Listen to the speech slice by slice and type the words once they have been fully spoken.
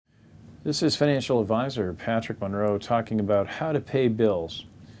This is financial advisor Patrick Munro talking about how to pay bills.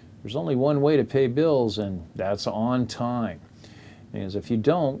 There's only one way to pay bills, and that's on time. Because if you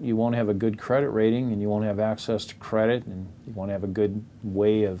don't, you won't have a good credit rating, and you won't have access to credit, and you won't have a good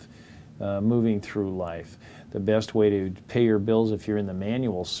way of moving through life. The best way to pay your bills if you're in the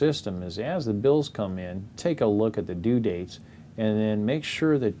manual system is, as the bills come in, take a look at the due dates and then make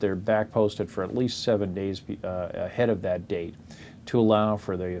sure that they're back posted for at least 7 days ahead of that date, to allow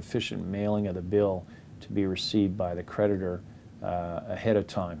for the efficient mailing of the bill to be received by the creditor ahead of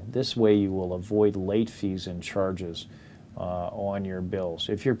time. This way you will avoid late fees and charges on your bills.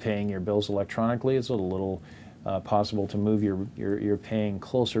 If you're paying your bills electronically, it's a little possible to move your paying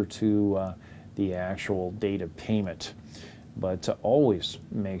closer to the actual date of payment. But to always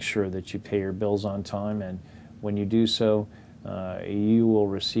make sure that you pay your bills on time, and when you do so, you will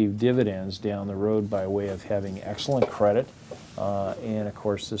receive dividends down the road by way of having excellent credit, and of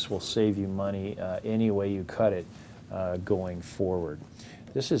course this will save you money any way you cut it going forward.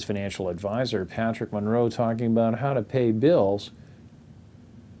 This is financial advisor Patrick Munro talking about how to pay bills